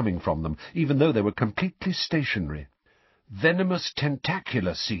noise was coming from them, even though they were completely stationary. "Venomous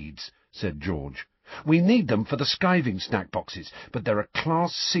tentacular seeds," said George. "We need them for the skiving snack boxes, but they're a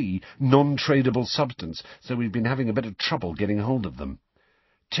Class C, non-tradable substance, so we've been having a bit of trouble getting hold of them."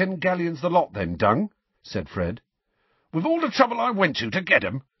 10 galleons the lot, then, Dung," said Fred. "With all the trouble I went to get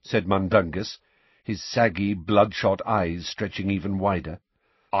 'em," said Mundungus, his saggy, bloodshot eyes stretching even wider.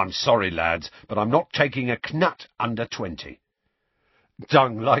 "I'm sorry, lads, but I'm not taking a knut under 20.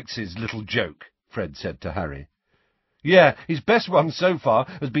 "Dung likes his little joke," Fred said to Harry. "Yeah, his best one so far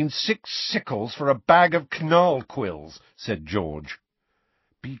has been 6 sickles for a bag of knarl quills," said George.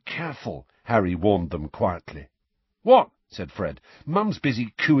 "Be careful," Harry warned them quietly. "What?" said Fred. "Mum's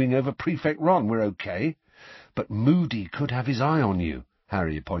busy cooing over Prefect Ron. We're okay." "But Moody could have his eye on you,"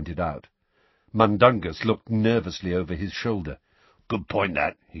 Harry pointed out. Mundungus looked nervously over his shoulder. "Good point,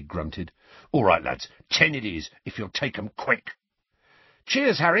 that," he grunted. "All right, lads, 10 it is, if you'll take 'em quick."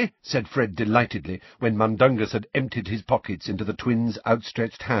 "Cheers, Harry," said Fred delightedly, when Mundungus had emptied his pockets into the twins'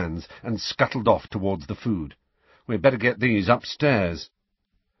 outstretched hands and scuttled off towards the food. "We'd better get these upstairs."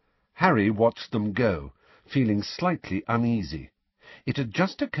 Harry watched them go, feeling slightly uneasy. It had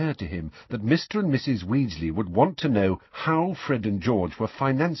just occurred to him that Mr. and Mrs. Weasley would want to know how Fred and George were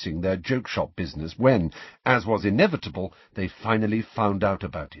financing their joke shop business when, as was inevitable, they finally found out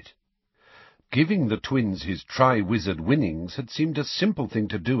about it. Giving the twins his Tri-Wizard winnings had seemed a simple thing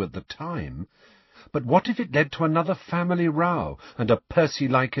to do at the time, but what if it led to another family row and a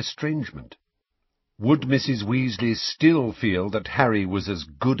Percy-like estrangement? Would Mrs. Weasley still feel that Harry was as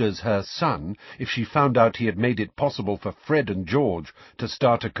good as her son if she found out he had made it possible for Fred and George to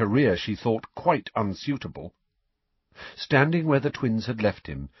start a career she thought quite unsuitable? Standing where the twins had left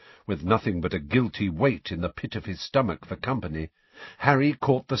him, with nothing but a guilty weight in the pit of his stomach for company, Harry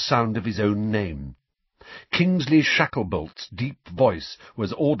caught the sound of his own name. Kingsley Shacklebolt's deep voice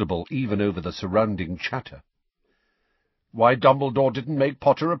was audible even over the surrounding chatter. "Why Dumbledore didn't make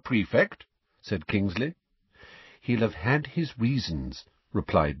Potter a prefect?" said Kingsley. "He'll have had his reasons,"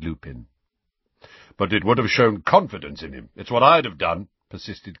 replied Lupin. "But it would have shown confidence in him. It's what I'd have done,"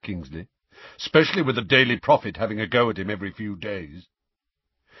 persisted Kingsley, "especially with the Daily Prophet having a go at him every few days."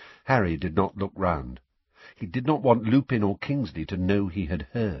 Harry did not look round. He did not want Lupin or Kingsley to know he had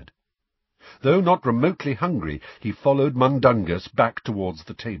heard. Though not remotely hungry, he followed Mundungus back towards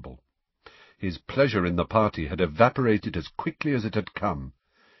the table. His pleasure in the party had evaporated as quickly as it had come.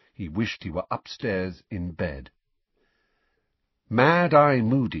 He wished he were upstairs in bed. Mad-Eye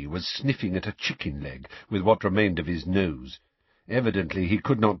Moody was sniffing at a chicken leg with what remained of his nose. Evidently he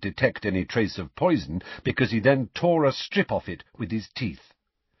could not detect any trace of poison, because he then tore a strip off it with his teeth.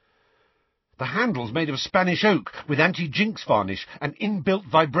 "The handle's made of Spanish oak, with anti-jinx varnish and inbuilt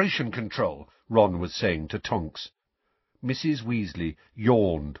vibration control," Ron was saying to Tonks. Mrs. Weasley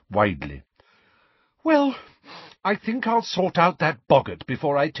yawned widely. "Well, I think I'll sort out that boggart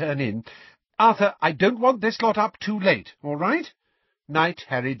before I turn in. Arthur, I don't want this lot up too late, all right? Night,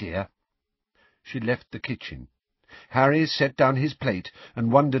 Harry dear." She left the kitchen. Harry set down his plate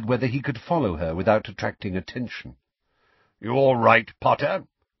and wondered whether he could follow her without attracting attention. "You all right, Potter?"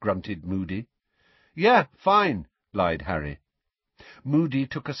 grunted Moody. "Yeah, fine," lied Harry. Moody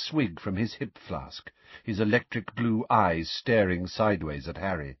took a swig from his hip flask, his electric blue eyes staring sideways at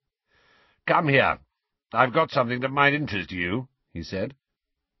Harry. "Come here. I've got something that might interest you," he said.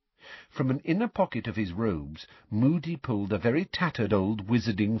 From an inner pocket of his robes, Moody pulled a very tattered old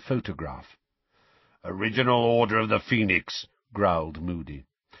wizarding photograph. "Original Order of the Phoenix," growled Moody.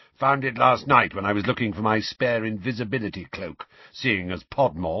 "Found it last night when I was looking for my spare invisibility cloak, seeing as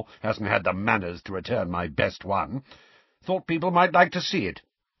Podmore hasn't had the manners to return my best one. Thought people might like to see it."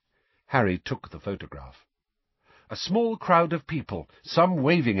 Harry took the photograph. A small crowd of people, some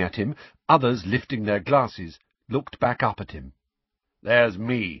waving at him, others lifting their glasses, looked back up at him. "There's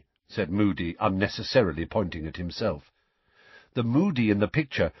me," said Moody, unnecessarily pointing at himself. The Moody in the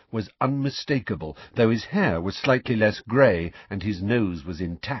picture was unmistakable, though his hair was slightly less grey and his nose was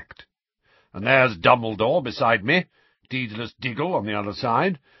intact. "And there's Dumbledore beside me, Deedless Diggle on the other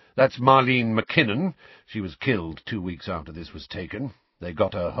side. That's Marlene McKinnon. She was killed 2 weeks after this was taken. They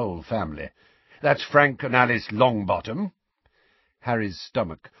got her whole family. That's Frank and Alice Longbottom." Harry's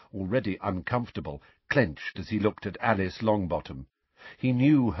stomach, already uncomfortable, clenched as he looked at Alice Longbottom. He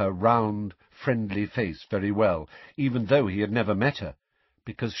knew her round, friendly face very well, even though he had never met her,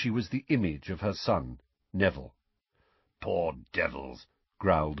 because she was the image of her son, Neville. "Poor devils,"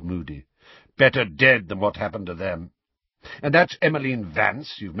 growled Moody. "Better dead than what happened to them. And that's Emmeline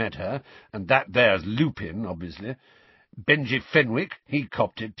Vance, you've met her, and that there's Lupin, obviously. Benji Fenwick, he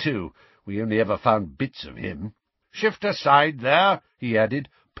copped it too. We only ever found bits of him. Shift aside there," he added,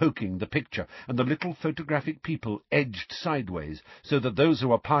 poking the picture, and the little photographic people edged sideways, so that those who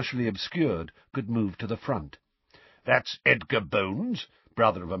were partially obscured could move to the front. "That's Edgar Bones,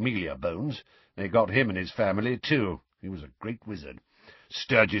 brother of Amelia Bones. They got him and his family, too. He was a great wizard.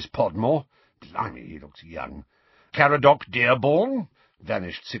 Sturgis Podmore. Blimey, he looks young. Caradoc Dearborn.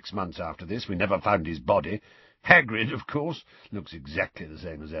 Vanished 6 months after this. We never found his body. Hagrid, of course. Looks exactly the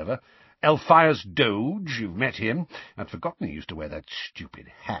same as ever. Alpheus Doge, you've met him. I'd forgotten he used to wear that stupid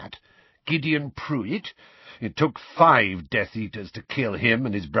hat. Gideon Pruitt. It took 5 Death Eaters to kill him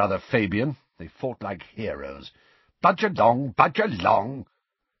and his brother Fabian. They fought like heroes. Budge along, budge along."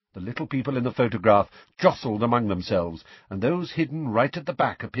 The little people in the photograph jostled among themselves, and those hidden right at the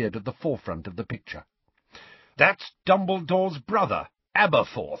back appeared at the forefront of the picture. "That's Dumbledore's brother,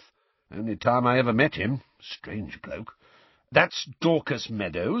 Aberforth. Only time I ever met him. Strange bloke. That's Dorcas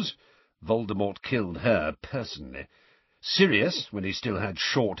Meadows. Voldemort killed her personally. Sirius, when he still had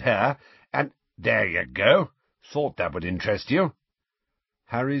short hair, and there you go. Thought that would interest you."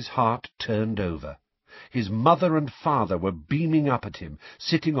 Harry's heart turned over. His mother and father were beaming up at him,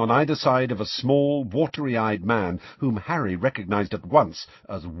 sitting on either side of a small, watery-eyed man whom Harry recognized at once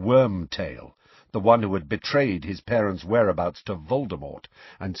as Wormtail, the one who had betrayed his parents' whereabouts to Voldemort,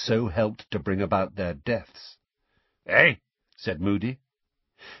 and so helped to bring about their deaths. "Eh?" said Moody.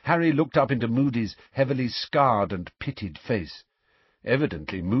 Harry looked up into Moody's heavily scarred and pitted face.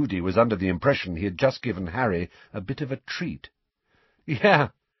 Evidently Moody was under the impression he had just given Harry a bit of a treat. "Yeah,"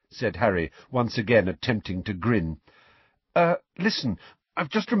 said Harry, once again attempting to grin. Listen, I've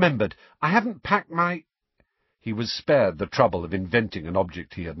just remembered. I haven't packed my—" He was spared the trouble of inventing an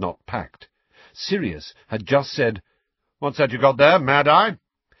object he had not packed. Sirius had just said, "What's that you got there, Mad-Eye?"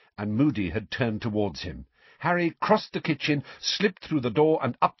 and Moody had turned towards him. Harry crossed the kitchen, slipped through the door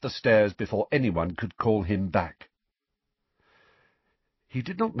and up the stairs before anyone could call him back. He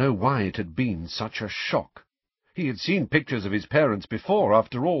did not know why it had been such a shock. He had seen pictures of his parents before,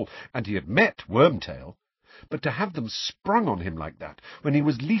 after all, and he had met Wormtail. But to have them sprung on him like that, when he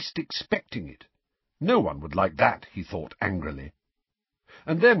was least expecting it— no one would like that, he thought angrily.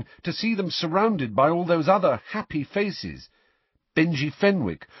 And then to see them surrounded by all those other happy faces— Benji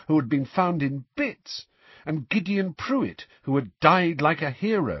Fenwick, who had been found in bits, and Gideon Pruitt, who had died like a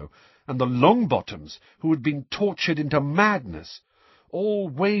hero, and the Longbottoms, who had been tortured into madness, all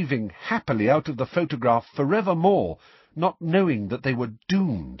waving happily out of the photograph forevermore, not knowing that they were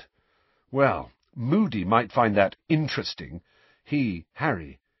doomed. Well, Moody might find that interesting. He,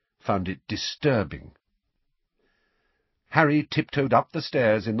 Harry, found it disturbing. Harry tiptoed up the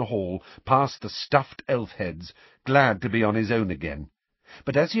stairs in the hall, past the stuffed elf heads, glad to be on his own again.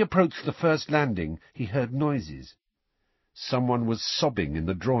 But as he approached the first landing, he heard noises. Someone was sobbing in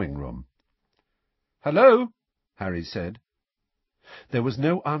the drawing-room. "Hello?" Harry said. There was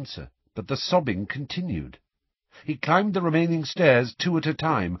no answer, but the sobbing continued. He climbed the remaining stairs 2 at a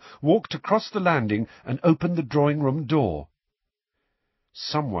time, walked across the landing, and opened the drawing-room door.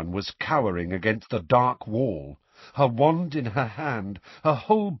 Someone was cowering against the dark wall, her wand in her hand, her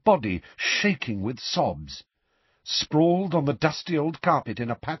whole body shaking with sobs. Sprawled on the dusty old carpet in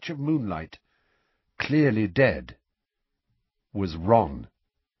a patch of moonlight, clearly dead, was Ron.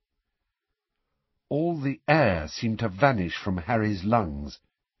 All the air seemed to vanish from Harry's lungs.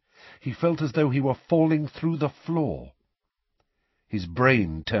 He felt as though he were falling through the floor. His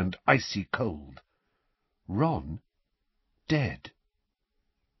brain turned icy cold. Ron? Dead?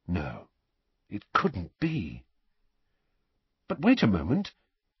 No, it couldn't be. But wait a moment.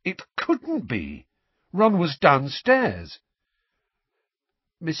 It couldn't be. Ron was downstairs.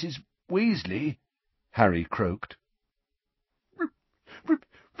 "Mrs. Weasley," Harry croaked.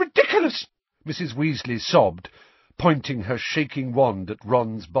 Ridiculous!" Mrs. Weasley sobbed, pointing her shaking wand at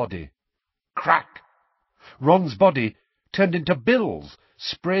Ron's body. Crack! Ron's body turned into bills,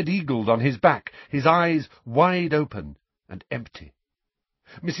 spread-eagled on his back, his eyes wide open and empty.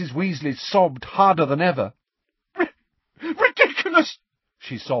 Mrs. Weasley sobbed harder than ever. "Ridiculous!"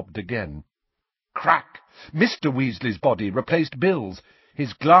 she sobbed again. Crack! Mr. Weasley's body replaced Bill's,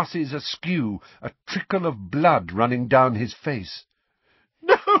 his glasses askew, a trickle of blood running down his face.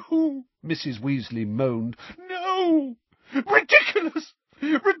 "No!" Mrs. Weasley moaned. "No! Ridiculous!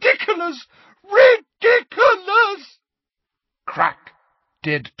 Ridiculous! Ridiculous!" Crack!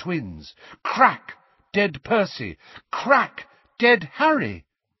 Dead twins. Crack! Dead Percy. Crack! Dead Harry.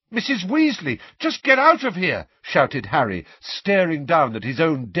 "Mrs. Weasley, just get out of here!" shouted Harry, staring down at his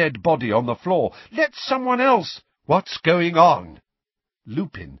own dead body on the floor. "Let someone else—" "What's going on?"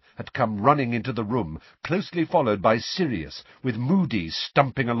 Lupin had come running into the room, closely followed by Sirius, with Moody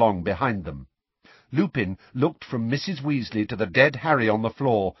stumping along behind them. Lupin looked from Mrs. Weasley to the dead Harry on the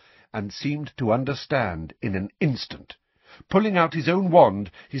floor, and seemed to understand in an instant. Pulling out his own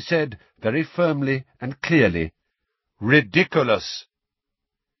wand, he said, very firmly and clearly, "Ridiculous!"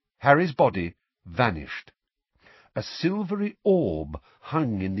 Harry's body vanished. A silvery orb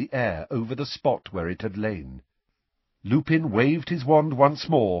hung in the air over the spot where it had lain. Lupin waved his wand once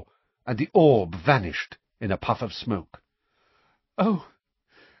more, and the orb vanished in a puff of smoke. "Oh,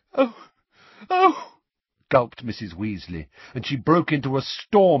 oh, oh!" gulped Mrs. Weasley, and she broke into a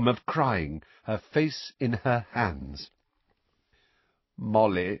storm of crying, her face in her hands.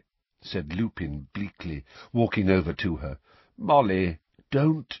 "Molly," said Lupin bleakly, walking over to her. "Molly,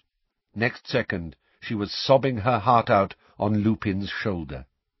 don't." Next second, she was sobbing her heart out on Lupin's shoulder.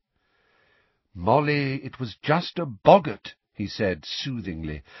 "Molly, it was just a boggart," he said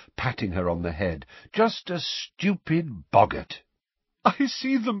soothingly, patting her on the head. "Just a stupid boggart." "I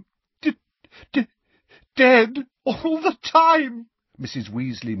see them dead all the time," Mrs.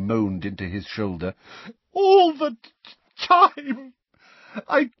 Weasley moaned into his shoulder. "All the time.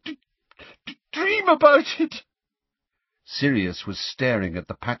 I dream about it." Sirius was staring at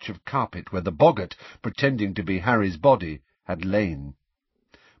the patch of carpet where the boggart, pretending to be Harry's body, had lain.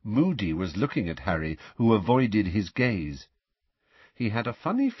 Moody was looking at Harry, who avoided his gaze. He had a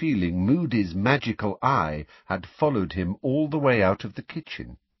funny feeling Moody's magical eye had followed him all the way out of the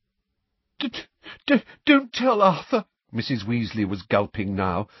kitchen. Don't tell Arthur." Mrs. Weasley was gulping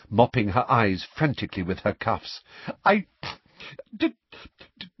now, mopping her eyes frantically with her cuffs. "I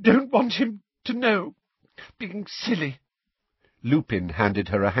don't want him to know. Being silly." Lupin handed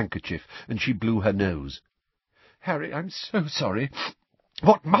her a handkerchief, and she blew her nose. "Harry, I'm so sorry.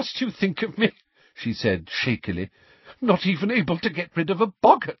 What must you think of me?" she said shakily. "Not even able to get rid of a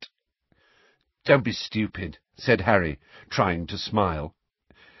boggart." "Don't be stupid," said Harry, trying to smile.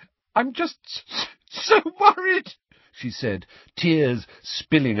 "I'm just so worried," she said, tears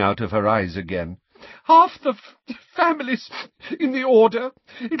spilling out of her eyes again. "Half the families in the order.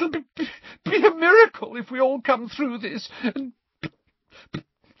 It'll be a miracle if we all come through this. And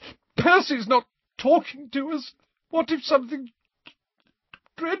Percy's not talking to us. What if something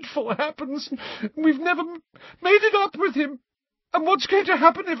dreadful happens? We've never made it up with him. And what's going to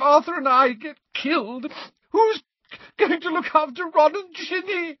happen if Arthur and I get killed? Who's going to look after Ron and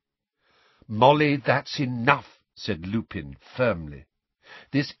Ginny?" "Molly, that's enough," said Lupin firmly.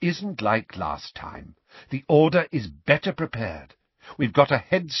 "This isn't like last time. The Order is better prepared. We've got a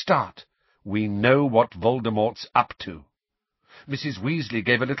head start. We know what Voldemort's up to." Mrs. Weasley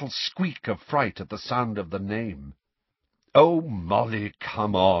gave a little squeak of fright at the sound of the name. "Oh, Molly,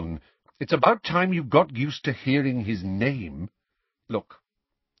 come on. It's about time you got used to hearing his name. Look,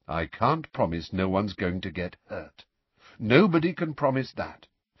 I can't promise no one's going to get hurt. Nobody can promise that.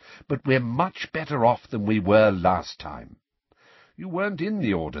 But we're much better off than we were last time. You weren't in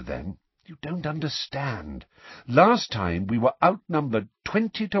the Order then. You don't understand. Last time we were outnumbered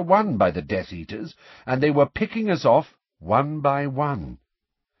 20-1 by the Death Eaters, and they were picking us off one by one."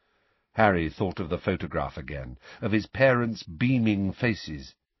 Harry thought of the photograph again, of his parents' beaming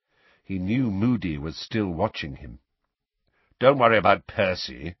faces. He knew Moody was still watching him. "Don't worry about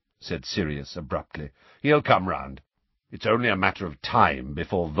Percy," said Sirius abruptly. "He'll come round. It's only a matter of time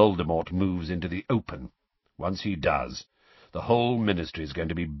before Voldemort moves into the open. Once he does, the whole Ministry is going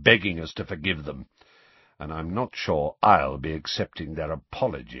to be begging us to forgive them, and I'm not sure I'll be accepting their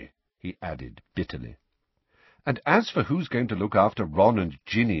apology," he added bitterly. "And as for who's going to look after Ron and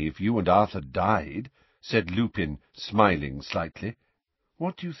Ginny if you and Arthur died," said Lupin, smiling slightly,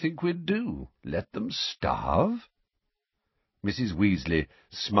 "what do you think we'd do? Let them starve?" Mrs. Weasley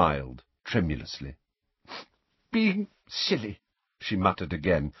smiled tremulously. "Being silly," she muttered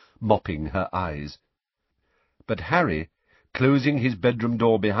again, mopping her eyes. But Harry, closing his bedroom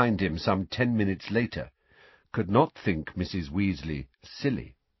door behind him some 10 minutes later, could not think Mrs. Weasley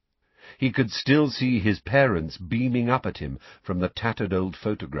silly. He could still see his parents beaming up at him from the tattered old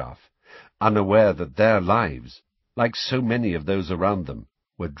photograph, unaware that their lives, like so many of those around them,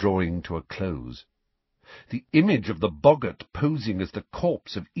 were drawing to a close. The image of the boggart posing as the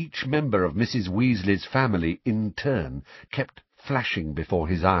corpse of each member of Mrs. Weasley's family in turn kept flashing before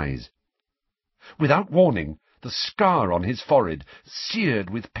his eyes. Without warning, the scar on his forehead seared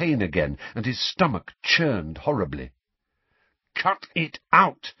with pain again, and his stomach churned horribly. "Cut it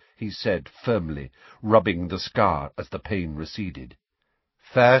out," he said firmly, rubbing the scar as the pain receded.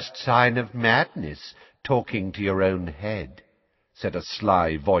 "First sign of madness, talking to your own head," said a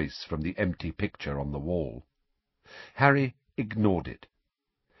sly voice from the empty picture on the wall. Harry ignored it.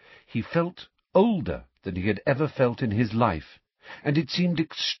 He felt older than he had ever felt in his life, and it seemed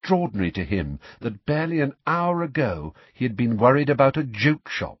extraordinary to him that barely an hour ago he had been worried about a joke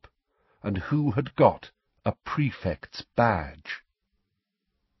shop, and who had got a prefect's badge.